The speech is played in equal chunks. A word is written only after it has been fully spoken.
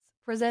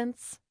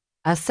presents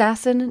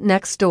Assassin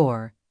Next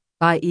Door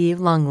by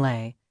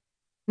Langlais,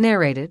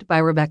 narrated by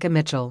Rebecca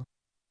Mitchell.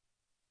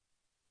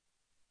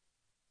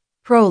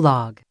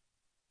 Prologue.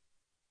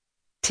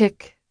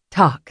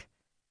 Tick-tock.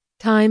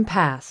 Time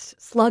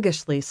passed,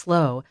 sluggishly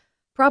slow,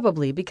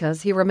 probably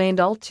because he remained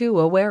all too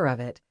aware of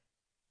it.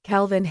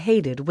 Calvin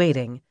hated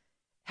waiting.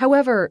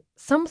 However,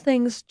 some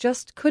things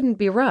just couldn't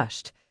be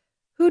rushed.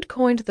 Who'd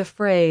coined the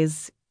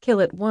phrase, "kill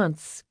it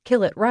once,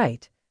 kill it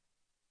right"?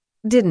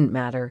 Didn't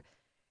matter.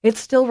 It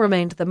still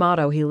remained the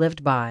motto he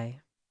lived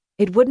by.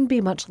 It wouldn't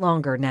be much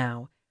longer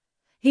now.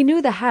 He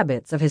knew the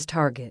habits of his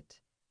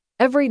target.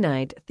 Every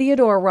night,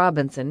 Theodore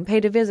Robinson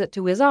paid a visit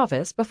to his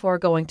office before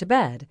going to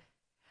bed.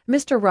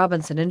 Mr.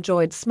 Robinson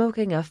enjoyed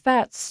smoking a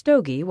fat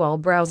stogie while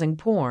browsing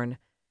porn.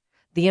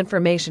 The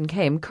information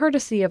came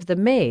courtesy of the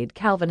maid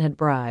Calvin had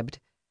bribed.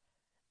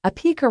 A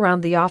peek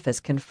around the office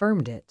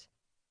confirmed it.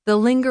 The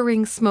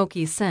lingering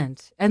smoky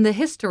scent and the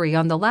history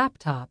on the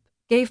laptop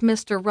gave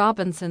Mr.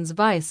 Robinson's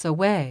vice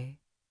away.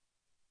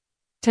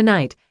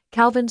 Tonight,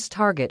 Calvin's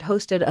target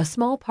hosted a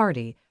small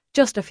party,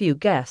 just a few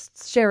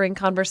guests sharing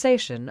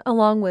conversation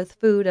along with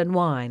food and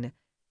wine.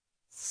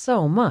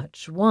 So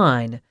much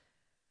wine.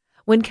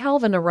 When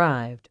Calvin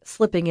arrived,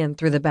 slipping in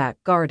through the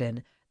back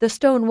garden, the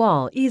stone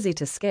wall easy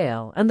to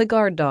scale and the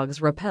guard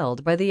dogs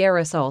repelled by the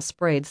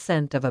aerosol-sprayed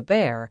scent of a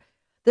bear,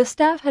 the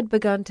staff had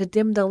begun to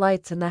dim the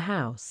lights in the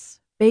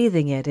house,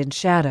 bathing it in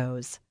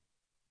shadows.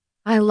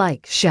 I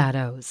like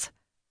shadows.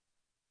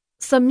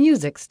 Some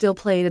music still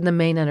played in the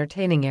main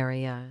entertaining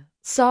area,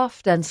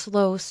 soft and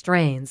slow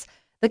strains,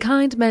 the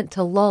kind meant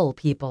to lull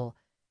people,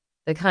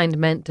 the kind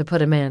meant to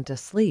put a man to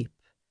sleep.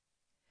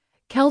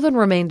 Calvin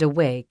remained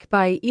awake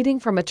by eating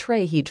from a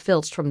tray he'd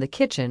filched from the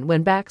kitchen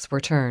when backs were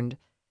turned.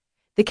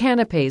 The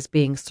canapes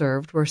being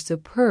served were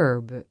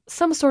superb,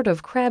 some sort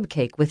of crab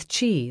cake with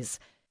cheese.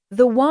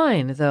 The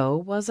wine, though,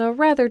 was a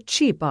rather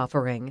cheap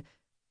offering.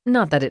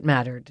 Not that it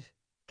mattered.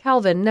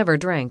 Calvin never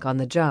drank on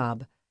the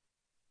job.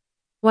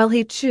 While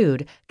he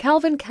chewed,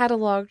 Calvin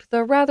catalogued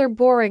the rather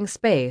boring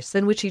space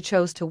in which he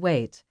chose to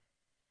wait.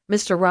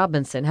 Mr.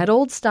 Robinson had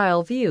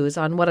old-style views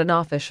on what an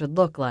office should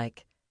look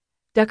like.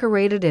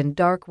 Decorated in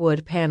dark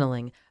wood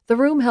paneling, the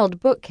room held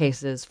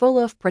bookcases full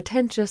of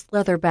pretentious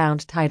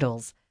leather-bound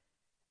titles.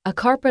 A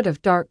carpet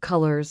of dark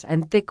colors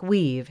and thick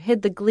weave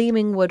hid the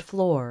gleaming wood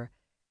floor.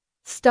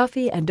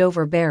 Stuffy and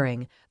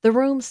overbearing, the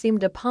room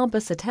seemed a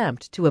pompous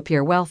attempt to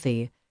appear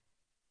wealthy.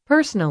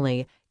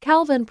 Personally,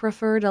 Calvin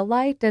preferred a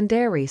light and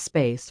airy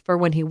space for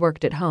when he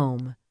worked at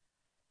home.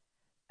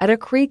 At a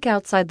creak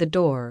outside the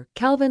door,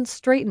 Calvin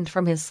straightened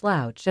from his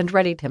slouch and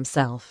readied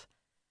himself.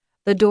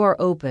 The door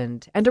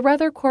opened, and a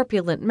rather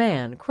corpulent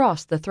man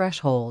crossed the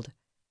threshold.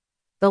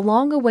 The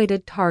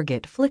long-awaited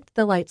target flicked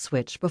the light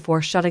switch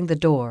before shutting the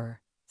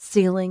door,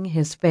 sealing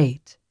his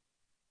fate.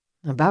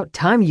 "About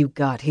time you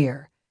got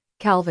here,"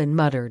 Calvin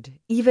muttered,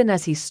 even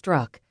as he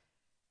struck.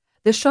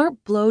 The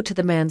sharp blow to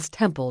the man's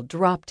temple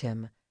dropped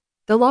him.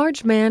 The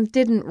large man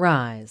didn't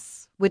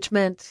rise, which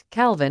meant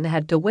Calvin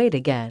had to wait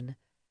again.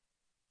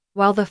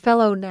 While the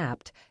fellow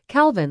napped,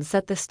 Calvin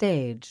set the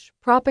stage,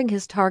 propping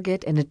his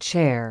target in a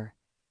chair.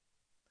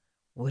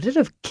 "Would it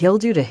have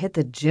killed you to hit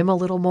the gym a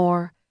little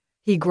more?"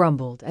 he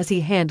grumbled as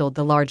he handled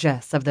the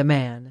largesse of the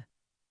man.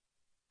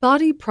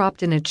 Body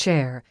propped in a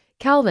chair,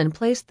 Calvin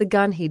placed the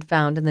gun he'd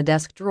found in the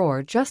desk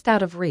drawer just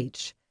out of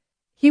reach.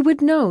 He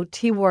would note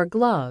he wore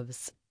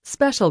gloves,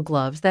 special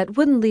gloves that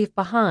wouldn't leave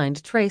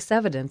behind trace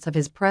evidence of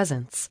his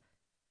presence.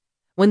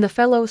 When the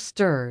fellow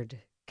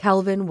stirred,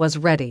 Calvin was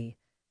ready.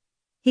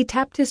 He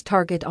tapped his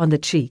target on the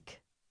cheek.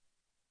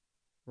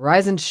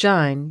 "Rise and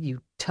shine,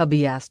 you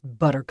tubby-ass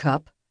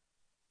buttercup."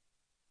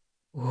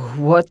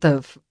 "What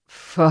the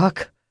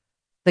fuck?"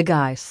 the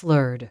guy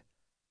slurred.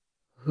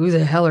 "Who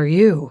the hell are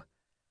you?"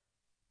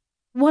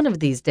 One of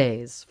these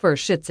days, for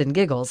shits and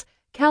giggles,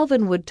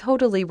 Calvin would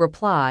totally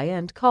reply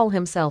and call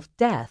himself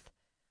Death.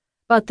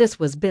 But this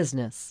was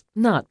business,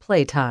 not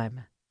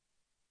playtime.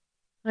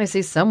 "I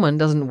see someone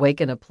doesn't wake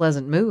in a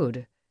pleasant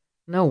mood.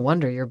 No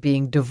wonder you're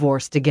being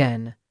divorced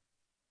again."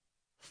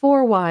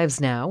 4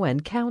 wives now,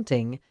 and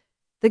counting.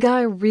 The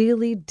guy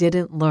really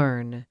didn't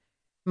learn.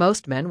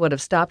 Most men would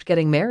have stopped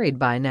getting married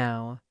by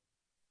now.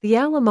 The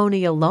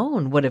alimony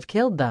alone would have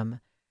killed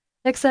them.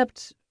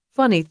 Except,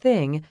 funny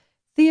thing,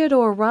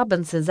 Theodore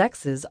Robinson's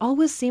exes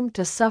always seemed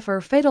to suffer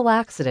fatal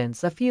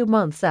accidents a few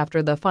months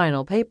after the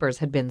final papers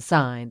had been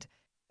signed.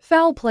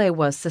 Foul play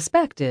was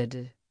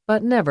suspected,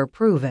 but never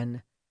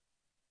proven.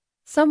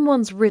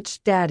 Someone's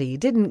rich daddy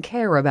didn't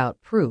care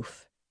about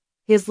proof.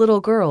 His little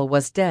girl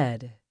was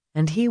dead,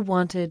 and he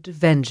wanted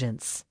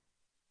vengeance.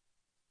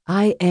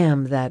 "I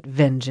am that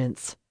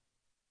vengeance."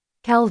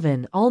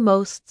 Calvin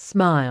almost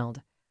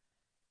smiled.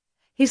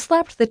 He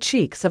slapped the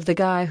cheeks of the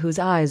guy whose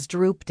eyes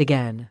drooped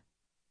again.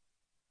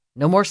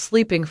 "No more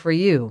sleeping for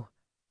you.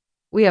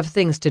 We have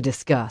things to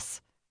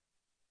discuss."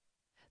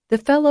 The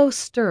fellow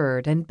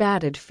stirred and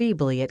batted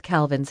feebly at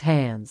Calvin's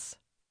hands.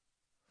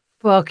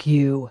 "Fuck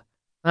you.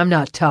 I'm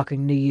not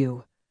talking to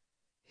you.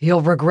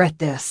 You'll regret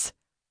this."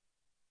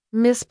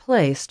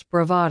 Misplaced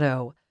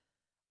bravado.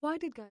 Why did guys...